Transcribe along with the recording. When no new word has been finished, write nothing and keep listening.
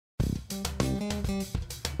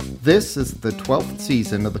This is the 12th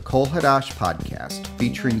season of the Kol Hadash podcast,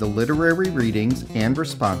 featuring the literary readings and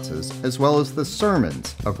responses, as well as the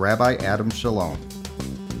sermons of Rabbi Adam Shalom.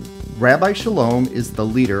 Rabbi Shalom is the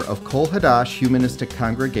leader of Kol Hadash Humanistic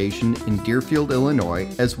Congregation in Deerfield, Illinois,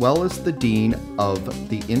 as well as the dean of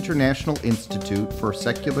the International Institute for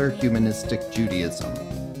Secular Humanistic Judaism.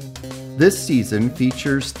 This season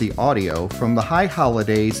features the audio from the high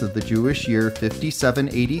holidays of the Jewish year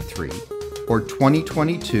 5783, or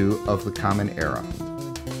 2022 of the Common Era.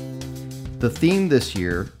 The theme this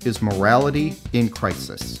year is Morality in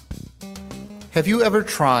Crisis. Have you ever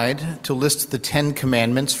tried to list the 10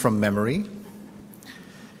 Commandments from memory?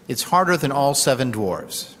 It's harder than all 7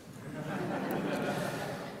 dwarves.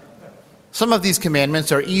 Some of these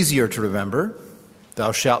commandments are easier to remember.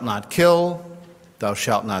 Thou shalt not kill, thou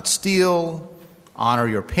shalt not steal, honor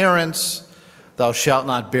your parents, thou shalt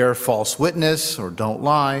not bear false witness or don't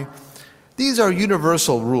lie. These are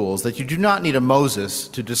universal rules that you do not need a Moses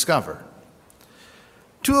to discover.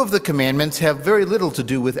 2 of the commandments have very little to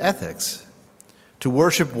do with ethics: to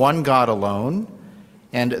worship one God alone,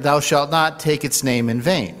 and thou shalt not take its name in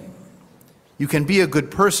vain. You can be a good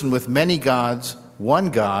person with many gods, one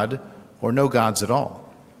God, or no gods at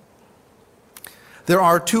all. There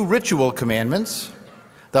are 2 ritual commandments: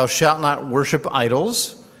 thou shalt not worship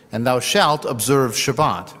idols, and thou shalt observe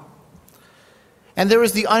Shabbat. And there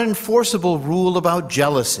is the unenforceable rule about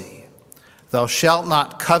jealousy: thou shalt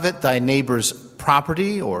not covet thy neighbor's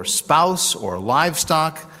property or spouse or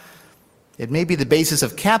livestock. It may be the basis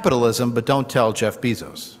of capitalism, but don't tell Jeff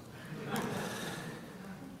Bezos.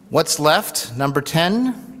 What's left? Number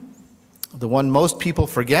 10, the one most people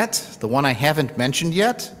forget, the one I haven't mentioned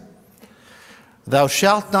yet. Thou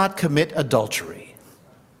shalt not commit adultery.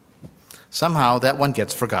 Somehow that one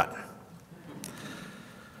gets forgotten.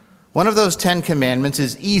 One of those 10 commandments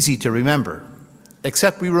is easy to remember,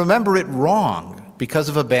 except we remember it wrong because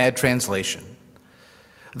of a bad translation.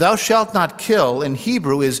 Thou shalt not kill in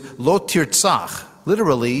Hebrew is lo tirtzach,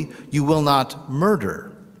 literally, you will not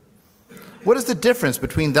murder. What is the difference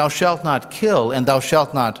between thou shalt not kill and thou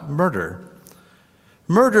shalt not murder?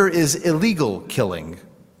 Murder is illegal killing.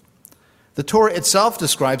 The Torah itself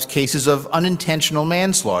describes cases of unintentional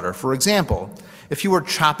manslaughter. For example, if you were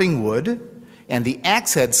chopping wood and the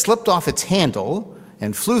axe head slipped off its handle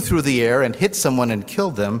and flew through the air and hit someone and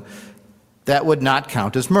killed them, that would not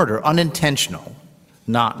count as murder. Unintentional,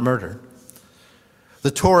 not murder.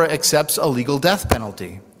 The Torah accepts a legal death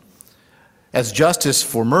penalty as justice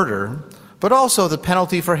for murder, but also the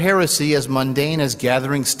penalty for heresy as mundane as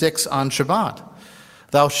gathering sticks on Shabbat.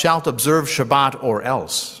 Thou shalt observe Shabbat or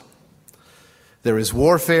else. There is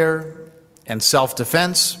warfare and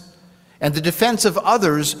self-defense, and the defense of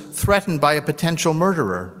others threatened by a potential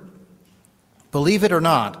murderer. Believe it or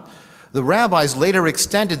not, the rabbis later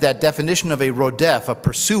extended that definition of a rodef, a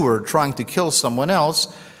pursuer trying to kill someone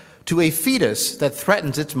else, to a fetus that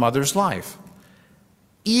threatens its mother's life.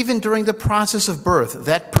 Even during the process of birth,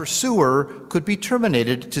 that pursuer could be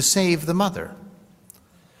terminated to save the mother.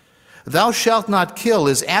 Thou shalt not kill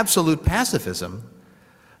is absolute pacifism.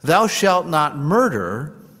 Thou shalt not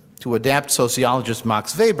murder, to adapt sociologist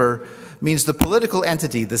Max Weber, means the political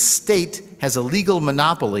entity, the state, has a legal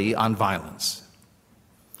monopoly on violence.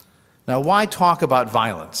 Now, why talk about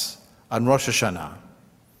violence on Rosh Hashanah?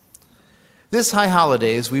 This high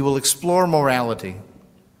holidays, we will explore morality,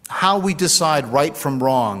 how we decide right from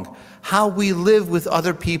wrong, how we live with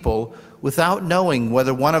other people without knowing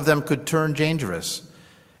whether one of them could turn dangerous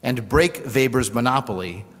and break Weber's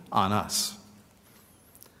monopoly on us.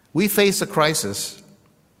 We face a crisis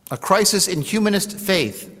in humanist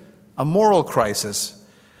faith, a moral crisis,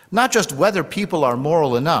 not just whether people are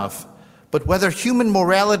moral enough, but whether human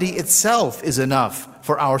morality itself is enough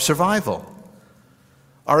for our survival.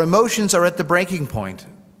 Our emotions are at the breaking point.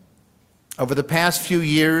 Over the past few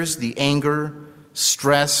years, the anger,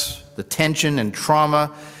 stress, the tension, and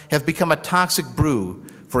trauma have become a toxic brew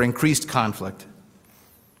for increased conflict.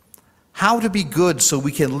 How to be good so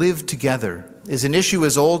we can live together is an issue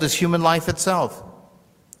as old as human life itself.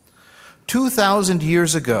 2,000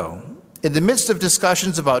 years ago, in the midst of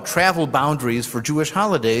discussions about travel boundaries for Jewish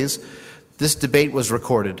holidays, this debate was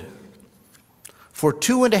recorded. For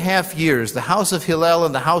 2.5 years, the house of Hillel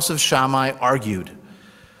and the house of Shammai argued.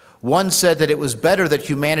 One said that it was better that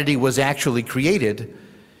humanity was actually created,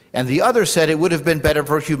 and the other said it would have been better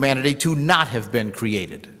for humanity to not have been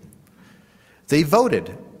created. They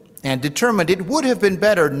voted and determined it would have been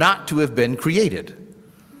better not to have been created.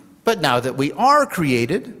 But now that we are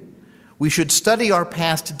created, we should study our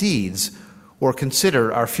past deeds or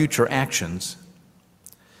consider our future actions.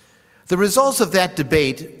 The results of that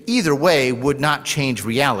debate, either way, would not change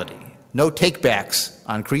reality. No takebacks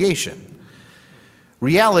on creation.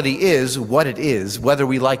 Reality is what it is, whether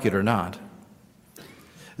we like it or not.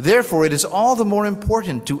 Therefore, it is all the more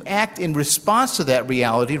important to act in response to that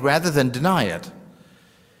reality rather than deny it.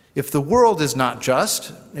 If the world is not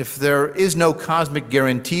just, if there is no cosmic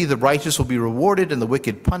guarantee the righteous will be rewarded and the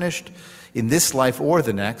wicked punished in this life or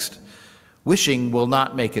the next, wishing will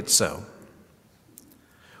not make it so.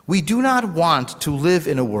 We do not want to live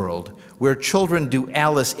in a world where children do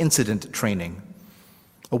Alice incident training,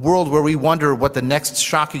 a world where we wonder what the next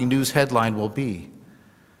shocking news headline will be.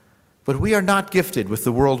 But we are not gifted with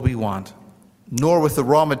the world we want, nor with the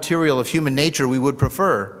raw material of human nature we would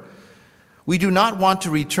prefer. We do not want to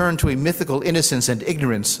return to a mythical innocence and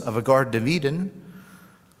ignorance of a Garden of Eden.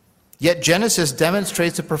 Yet Genesis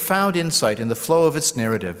demonstrates a profound insight in the flow of its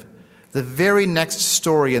narrative. The very next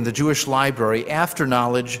story in the Jewish library, after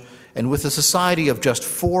knowledge and with a society of just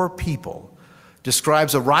 4 people,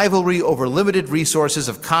 describes a rivalry over limited resources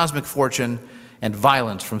of cosmic fortune and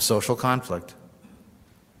violence from social conflict.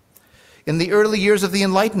 In the early years of the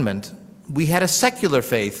Enlightenment, we had a secular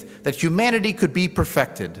faith that humanity could be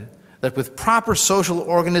perfected, that with proper social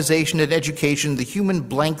organization and education, the human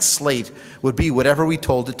blank slate would be whatever we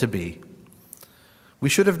told it to be. We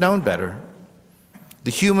should have known better. The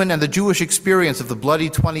human and the Jewish experience of the bloody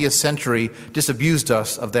 20th century disabused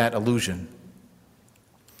us of that illusion.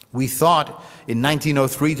 We thought in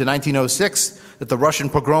 1903 to 1906 that the Russian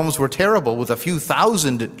pogroms were terrible, with a few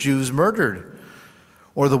thousand Jews murdered,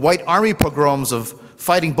 or the White Army pogroms of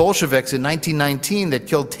fighting Bolsheviks in 1919 that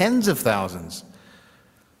killed tens of thousands.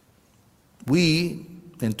 We,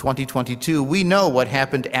 in 2022, we know what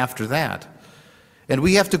happened after that. And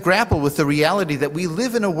we have to grapple with the reality that we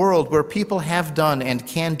live in a world where people have done and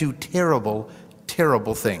can do terrible,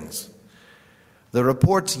 terrible things. The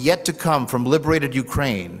reports yet to come from liberated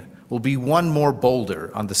Ukraine will be one more boulder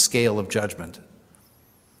on the scale of judgment.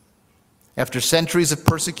 After centuries of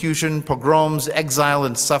persecution, pogroms, exile,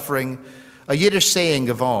 and suffering, a Yiddish saying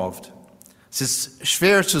evolved. Es ist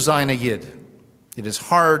schwer zu sein a Yid. It is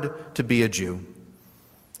hard to be a Jew.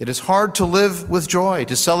 It is hard to live with joy,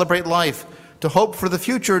 to celebrate life, to hope for the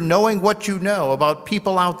future, knowing what you know about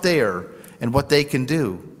people out there and what they can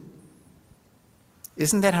do.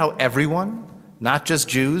 Isn't that how everyone, not just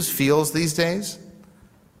Jews, feels these days?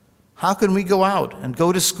 How can we go out and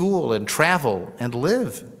go to school and travel and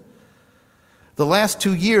live? The last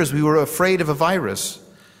 2 years we were afraid of a virus.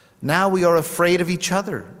 Now we are afraid of each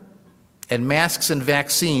other. And masks and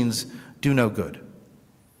vaccines do no good.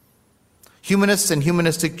 Humanists and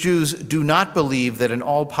humanistic Jews do not believe that an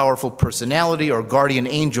all-powerful personality or guardian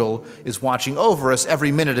angel is watching over us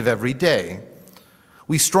every minute of every day.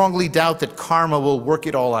 We strongly doubt that karma will work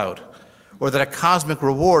it all out, or that a cosmic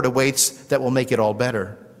reward awaits that will make it all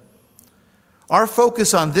better. Our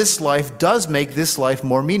focus on this life does make this life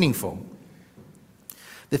more meaningful.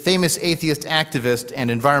 The famous atheist activist and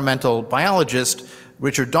environmental biologist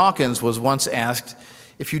Richard Dawkins was once asked,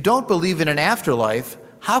 "If you don't believe in an afterlife,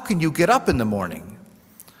 how can you get up in the morning?"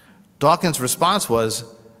 Dawkins' response was,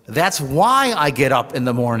 "That's why I get up in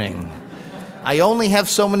the morning. I only have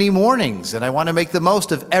so many mornings, and I want to make the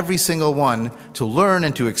most of every single one to learn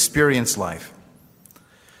and to experience life."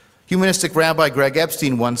 Humanistic Rabbi Greg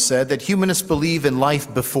Epstein once said that humanists believe in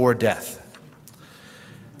life before death.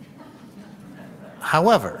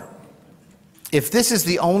 However, if this is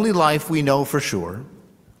the only life we know for sure,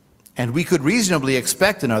 and we could reasonably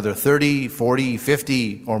expect another 30, 40,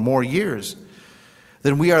 50, or more years,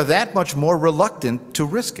 then we are that much more reluctant to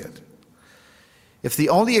risk it. If the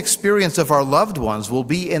only experience of our loved ones will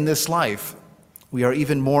be in this life, we are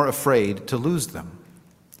even more afraid to lose them.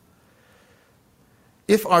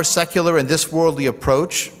 If our secular and this worldly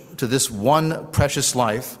approach to this one precious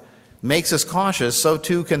life makes us cautious, so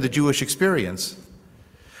too can the Jewish experience.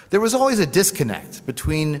 There was always a disconnect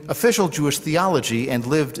between official Jewish theology and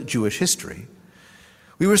lived Jewish history.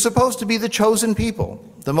 We were supposed to be the chosen people,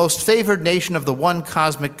 the most favored nation of the one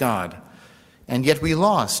cosmic God, and yet we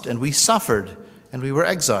lost, and we suffered, and we were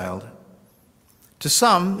exiled. To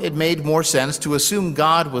some, it made more sense to assume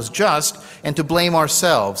God was just and to blame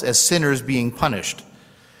ourselves as sinners being punished.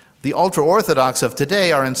 The ultra-Orthodox of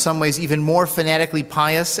today are in some ways even more fanatically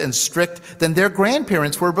pious and strict than their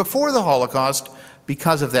grandparents were before the Holocaust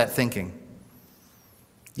because of that thinking.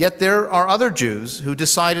 Yet there are other Jews who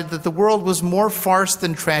decided that the world was more farce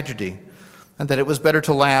than tragedy, and that it was better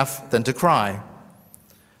to laugh than to cry.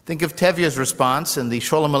 Think of Tevye's response in the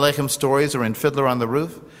Sholem Aleichem stories or in Fiddler on the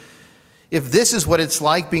Roof. If this is what it's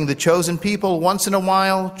like being the chosen people, once in a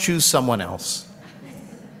while, choose someone else.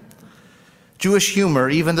 Jewish humor,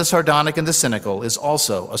 even the sardonic and the cynical, is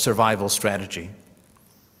also a survival strategy.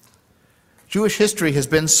 Jewish history has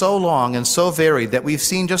been so long and so varied that we've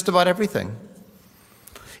seen just about everything.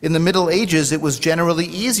 In the Middle Ages, it was generally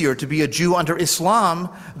easier to be a Jew under Islam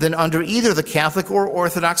than under either the Catholic or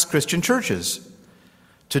Orthodox Christian churches.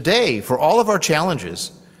 Today, for all of our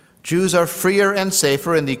challenges, Jews are freer and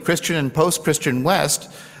safer in the Christian and post-Christian West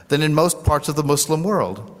than in most parts of the Muslim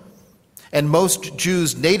world. And most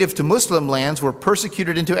Jews native to Muslim lands were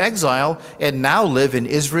persecuted into exile and now live in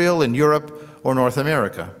Israel, in Europe, or North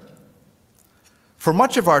America. For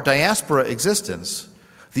much of our diaspora existence,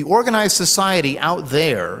 the organized society out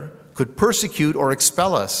there could persecute or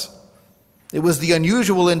expel us. It was the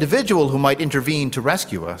unusual individual who might intervene to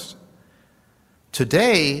rescue us.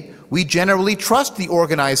 Today, we generally trust the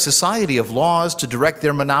organized society of laws to direct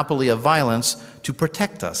their monopoly of violence to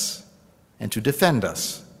protect us and to defend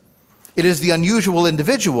us. It is the unusual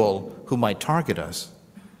individual who might target us.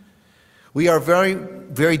 We are very,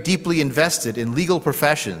 very deeply invested in legal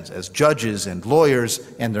professions as judges and lawyers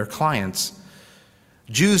and their clients.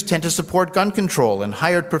 Jews tend to support gun control and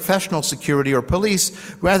hired professional security or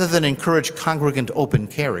police rather than encourage congregant open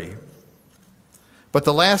carry. But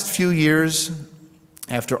the last few years,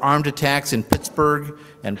 after armed attacks in Pittsburgh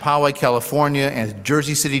and Poway, California, and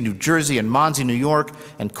Jersey City, New Jersey, and Monsey, New York,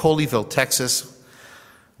 and Colleyville, Texas,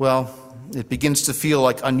 well, it begins to feel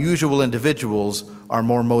like unusual individuals are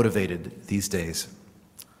more motivated these days.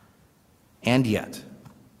 And yet,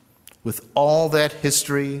 with all that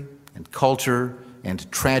history and culture and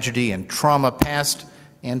tragedy and trauma past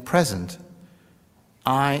and present,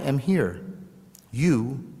 I am here.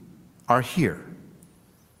 You are here.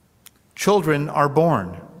 Children are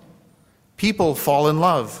born. People fall in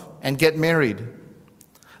love and get married.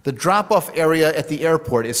 The drop-off area at the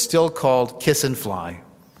airport is still called Kiss and Fly.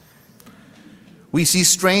 We see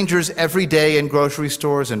strangers every day in grocery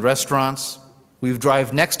stores and restaurants. We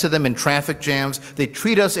drive next to them in traffic jams. They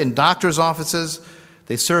treat us in doctors' offices.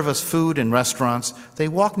 They serve us food in restaurants. They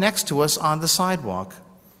walk next to us on the sidewalk.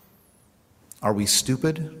 Are we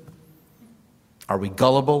stupid? Are we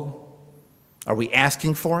gullible? Are we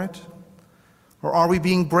asking for it? Or are we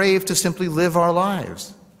being brave to simply live our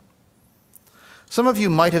lives? Some of you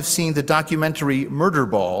might have seen the documentary Murder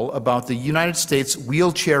Ball about the United States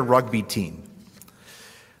wheelchair rugby team.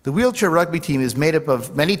 The wheelchair rugby team is made up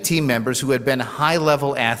of many team members who had been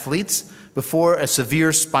high-level athletes before a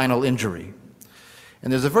severe spinal injury.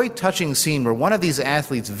 And there's a very touching scene where one of these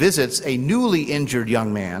athletes visits a newly injured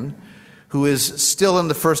young man who is still in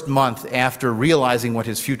the first month after realizing what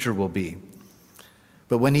his future will be.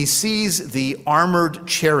 But when he sees the armored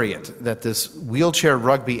chariot that this wheelchair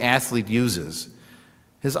rugby athlete uses,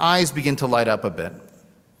 his eyes begin to light up a bit.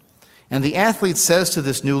 And the athlete says to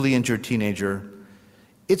this newly injured teenager,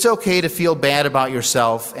 "It's okay to feel bad about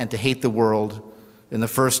yourself and to hate the world in the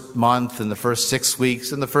first month, in the first 6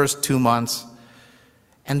 weeks, in the first 2 months.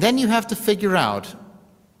 And then you have to figure out,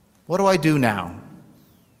 what do I do now?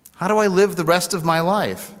 How do I live the rest of my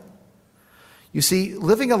life?" You see,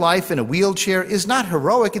 living a life in a wheelchair is not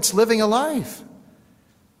heroic, it's living a life.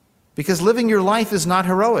 Because living your life is not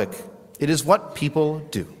heroic, it is what people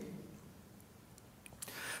do.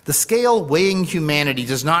 The scale weighing humanity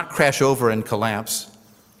does not crash over and collapse.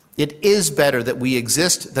 It is better that we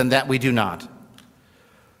exist than that we do not.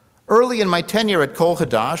 Early in my tenure at Kol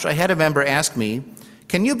Hadash, I had a member ask me,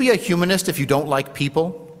 "Can you be a humanist if you don't like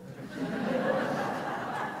people?"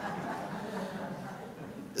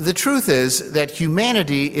 The truth is that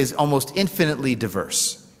humanity is almost infinitely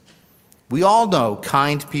diverse. We all know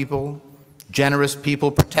kind people, generous people,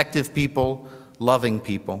 protective people, loving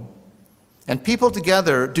people. And people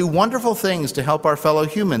together do wonderful things to help our fellow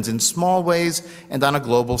humans in small ways and on a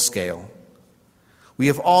global scale. We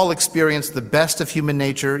have all experienced the best of human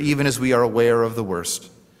nature, even as we are aware of the worst.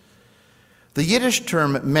 The Yiddish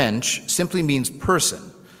term mensch simply means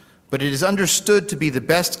person, but it is understood to be the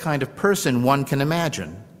best kind of person one can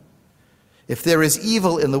imagine. If there is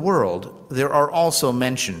evil in the world, there are also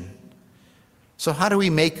Menschen. So how do we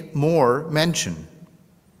make more Menschen?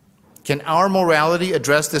 Can our morality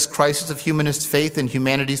address this crisis of humanist faith in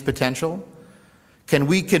humanity's potential? Can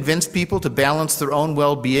we convince people to balance their own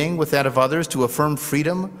well-being with that of others, to affirm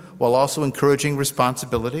freedom while also encouraging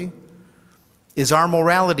responsibility? Is our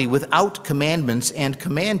morality without commandments and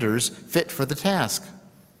commanders fit for the task?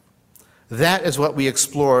 That is what we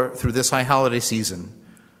explore through this high holiday season,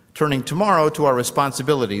 turning tomorrow to our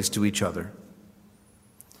responsibilities to each other.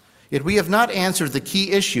 Yet we have not answered the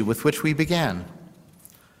key issue with which we began.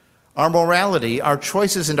 Our morality, our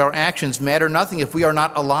choices, and our actions matter nothing if we are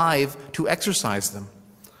not alive to exercise them.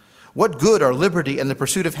 What good are liberty and the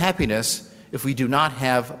pursuit of happiness if we do not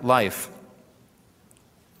have life.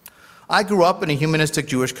 I grew up in a humanistic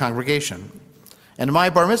Jewish congregation, and my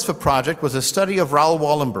bar mitzvah project was a study of Raoul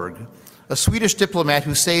Wallenberg, a Swedish diplomat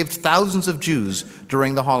who saved thousands of Jews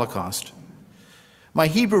during the Holocaust. My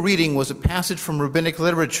Hebrew reading was a passage from rabbinic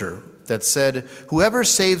literature that said, "Whoever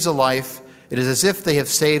saves a life, it is as if they have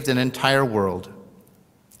saved an entire world."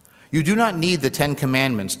 You do not need the 10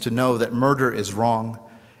 Commandments to know that murder is wrong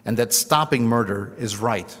and that stopping murder is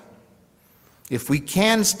right. If we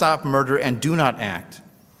can stop murder and do not act,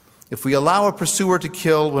 if we allow a pursuer to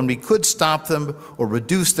kill when we could stop them or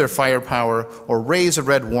reduce their firepower or raise a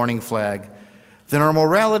red warning flag, then our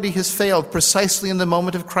morality has failed precisely in the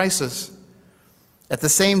moment of crisis. At the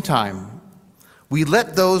same time, we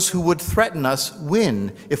let those who would threaten us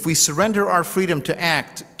win if we surrender our freedom to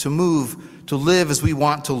act, to move, to live as we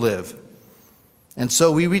want to live. And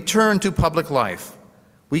so we return to public life.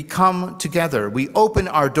 We come together, we open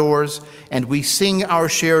our doors, and we sing our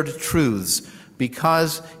shared truths,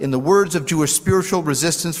 because, in the words of Jewish spiritual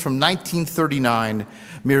resistance from 1939,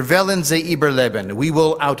 "Wir wollen sie überleben," we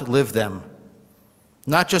will outlive them.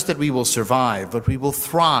 Not just that we will survive, but we will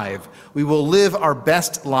thrive. We will live our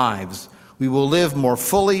best lives. We will live more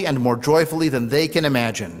fully and more joyfully than they can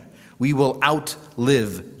imagine. We will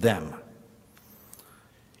outlive them.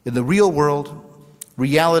 In the real world,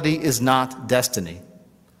 reality is not destiny.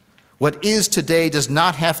 What is today does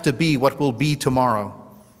not have to be what will be tomorrow.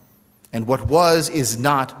 And what was is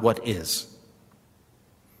not what is.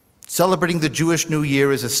 Celebrating the Jewish New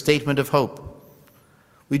Year is a statement of hope.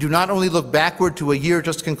 We do not only look backward to a year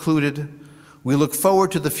just concluded, we look forward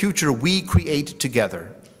to the future we create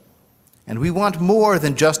together. And we want more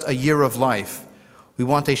than just a year of life. We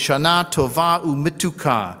want a Shana Tova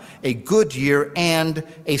U'Mituka, a good year and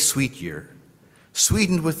a sweet year,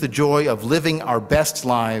 sweetened with the joy of living our best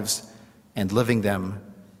lives and living them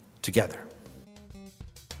together.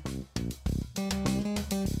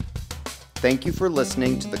 Thank you for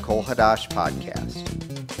listening to the Kol Hadash podcast.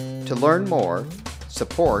 To learn more,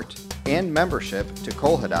 support, and membership to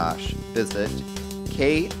Kol Hadash, visit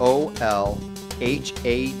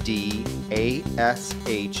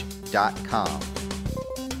KOLHADASH.com.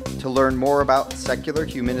 To learn more about secular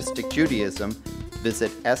humanistic Judaism,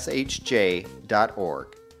 visit shj.org.